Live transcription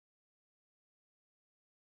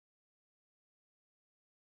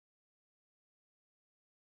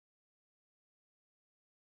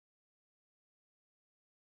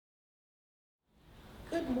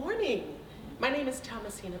Good morning. My name is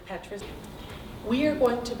Thomasina Petrus. We are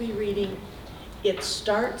going to be reading It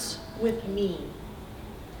Starts With Me,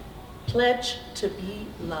 Pledge to Be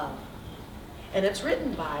Love. And it's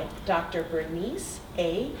written by Dr. Bernice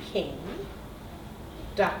A. King,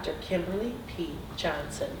 Dr. Kimberly P.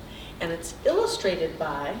 Johnson. And it's illustrated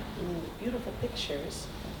by, beautiful pictures,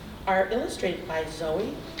 are illustrated by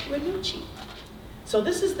Zoe Ranucci. So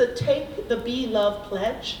this is the Take the Be Love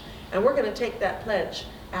pledge, and we're going to take that pledge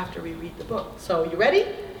after we read the book. So you ready?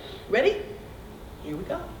 Ready? Here we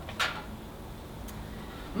go.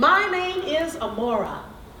 My name is Amora.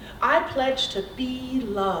 I pledge to be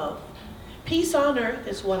love. Peace on earth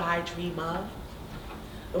is what I dream of.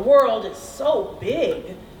 The world is so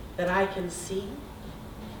big that I can see.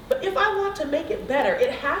 But if I want to make it better,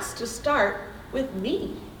 it has to start with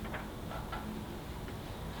me.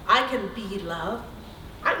 I can be love.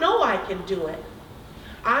 I know I can do it.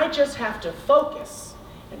 I just have to focus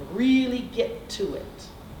and really get to it.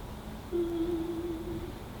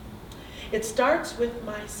 It starts with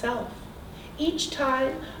myself. Each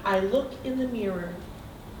time I look in the mirror,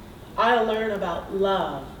 I'll learn about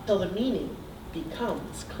love till the meaning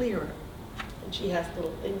becomes clearer. And she has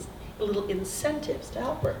little things, little incentives to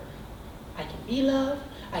help her. I can be love.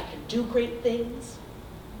 I can do great things.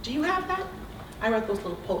 Do you have that? I write those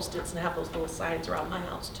little Post-its and have those little signs around my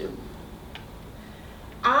house too.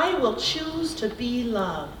 I will choose to be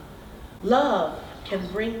love. Love can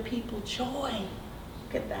bring people joy.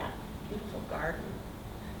 Look at that beautiful garden,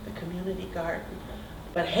 the community garden.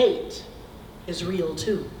 But hate is real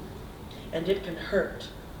too, and it can hurt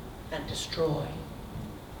and destroy.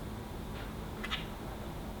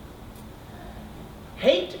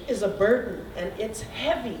 Hate is a burden, and it's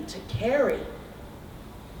heavy to carry.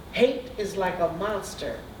 Hate is like a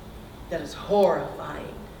monster that is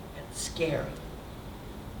horrifying and scary.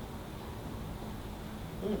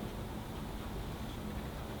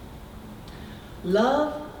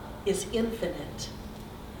 Love is infinite.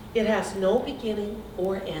 It has no beginning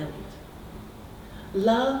or end.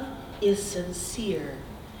 Love is sincere.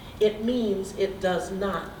 It means it does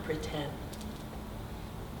not pretend.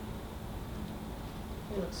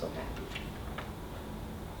 You look so happy.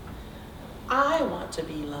 I want to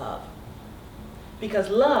be love because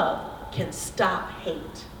love can stop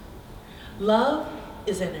hate. Love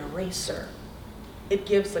is an eraser. It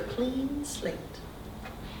gives a clean slate.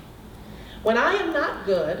 When I am not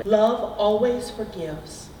good, love always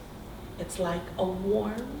forgives. It's like a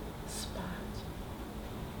warm spot.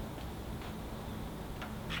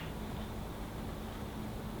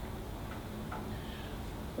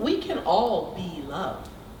 We can all be love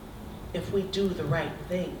if we do the right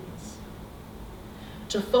things.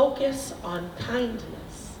 To focus on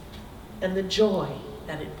kindness and the joy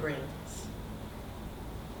that it brings.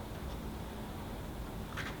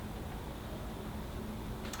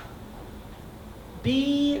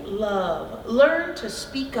 Be love. Learn to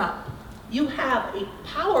speak up. You have a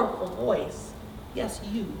powerful voice. Yes,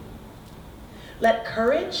 you. Let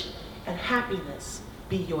courage and happiness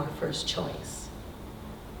be your first choice.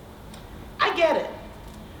 I get it.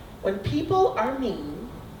 When people are mean,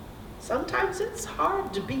 sometimes it's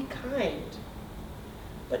hard to be kind.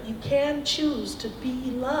 But you can choose to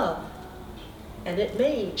be love, and it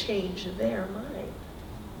may change their mind.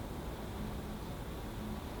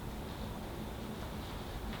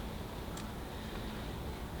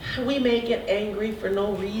 We may get angry for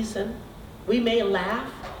no reason. We may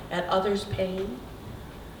laugh at others' pain.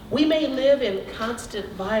 We may live in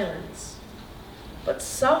constant violence. But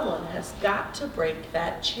someone has got to break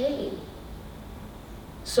that chain.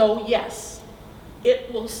 So yes,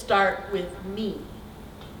 it will start with me.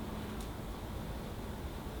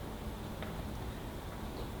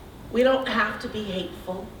 We don't have to be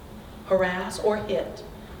hateful, harass, or hit.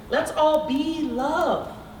 Let's all be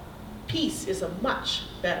love. Peace is a much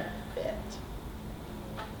better fit.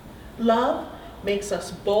 Love makes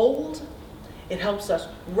us bold. It helps us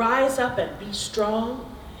rise up and be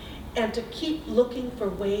strong, and to keep looking for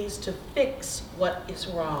ways to fix what is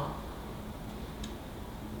wrong.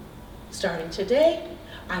 Starting today,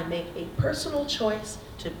 I make a personal choice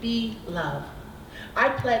to be love. I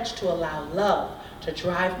pledge to allow love to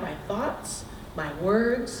drive my thoughts, my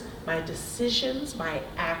words, my decisions, my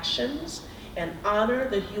actions, and honor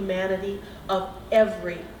the humanity of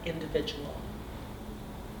every individual.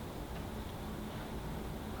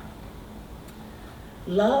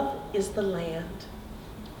 Love is the land,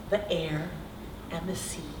 the air, and the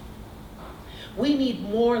sea. We need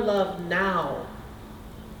more love now.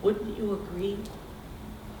 Wouldn't you agree?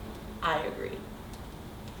 I agree.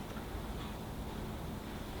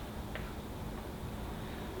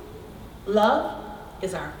 Love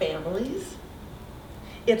is our families.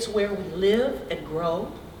 It's where we live and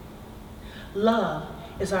grow. Love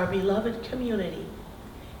is our beloved community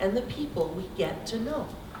and the people we get to know.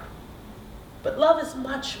 But love is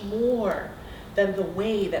much more than the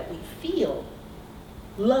way that we feel.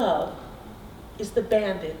 Love is the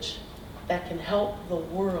bandage that can help the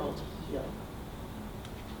world heal.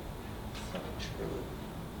 So true.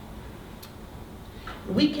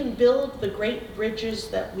 We can build the great bridges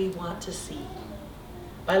that we want to see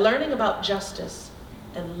by learning about justice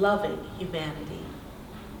and loving humanity.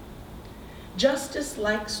 Justice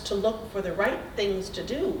likes to look for the right things to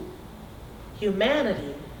do.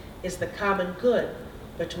 Humanity is the common good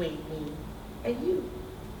between me and you.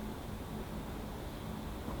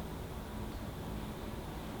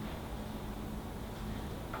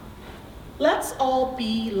 Let's all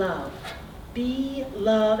be love. Be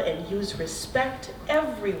love and use respect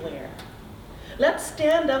everywhere. Let's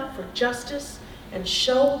stand up for justice and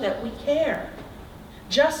show that we care.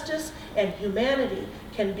 Justice and humanity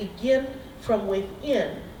can begin from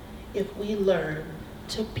within if we learn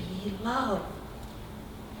to be love.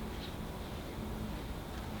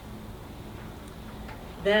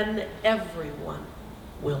 Then everyone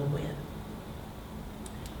will win.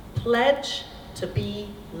 Pledge to be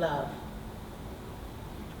love.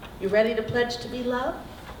 You ready to pledge to be love?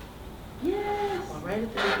 Yes. Well, right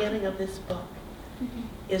at the beginning of this book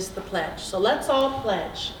is the pledge. So let's all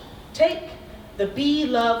pledge. Take the Be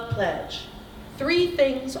Love pledge. 3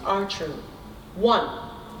 things are true. 1,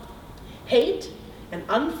 hate and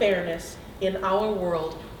unfairness in our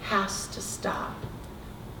world has to stop.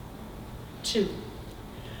 2,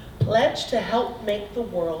 pledge to help make the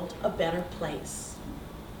world a better place.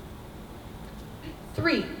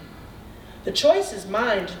 3, the choice is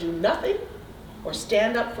mine to do nothing or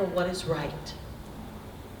stand up for what is right.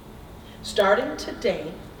 Starting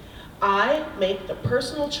today, I make the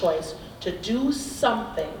personal choice to do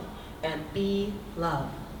something and be love.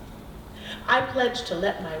 I pledge to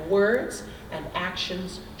let my words and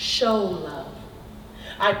actions show love.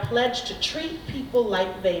 I pledge to treat people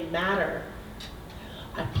like they matter.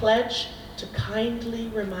 I pledge to kindly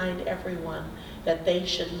remind everyone that they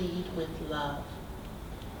should lead with love.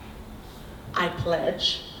 I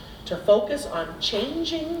pledge to focus on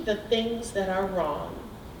changing the things that are wrong,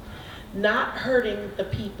 not hurting the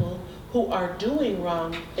people who are doing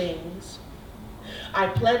wrong things. I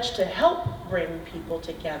pledge to help bring people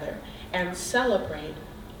together and celebrate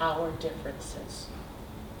our differences.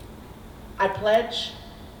 I pledge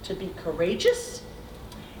to be courageous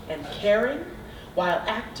and caring while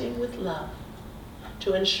acting with love,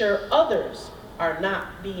 to ensure others are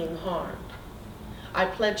not being harmed. I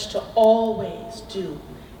pledge to always do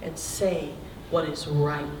and say what is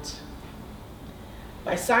right.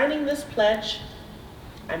 By signing this pledge,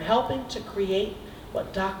 I'm helping to create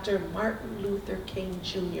what Dr. Martin Luther King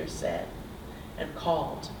Jr. said and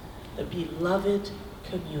called the beloved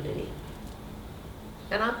community.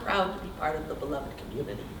 And I'm proud to be part of the beloved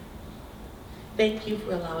community. Thank you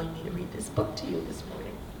for allowing me to read this book to you this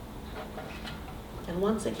morning. And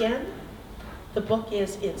once again, the book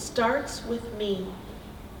is It Starts With Me,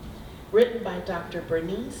 written by Dr.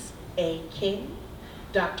 Bernice A. King,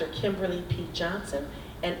 Dr. Kimberly P. Johnson,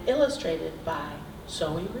 and illustrated by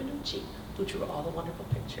Zoe Renucci, who drew all the wonderful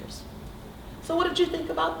pictures. So what did you think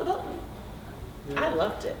about the book? I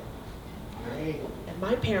loved it. Great. And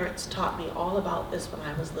my parents taught me all about this when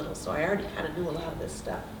I was little, so I already kind of knew a lot of this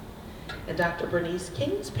stuff. And Dr. Bernice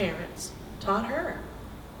King's parents taught her.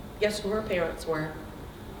 Guess who her parents were?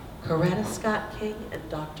 Coretta Scott King and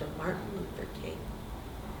Dr. Martin Luther King.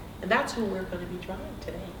 And that's who we're going to be drawing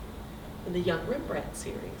today in the Young Rembrandt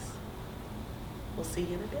series. We'll see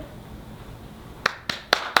you in a bit.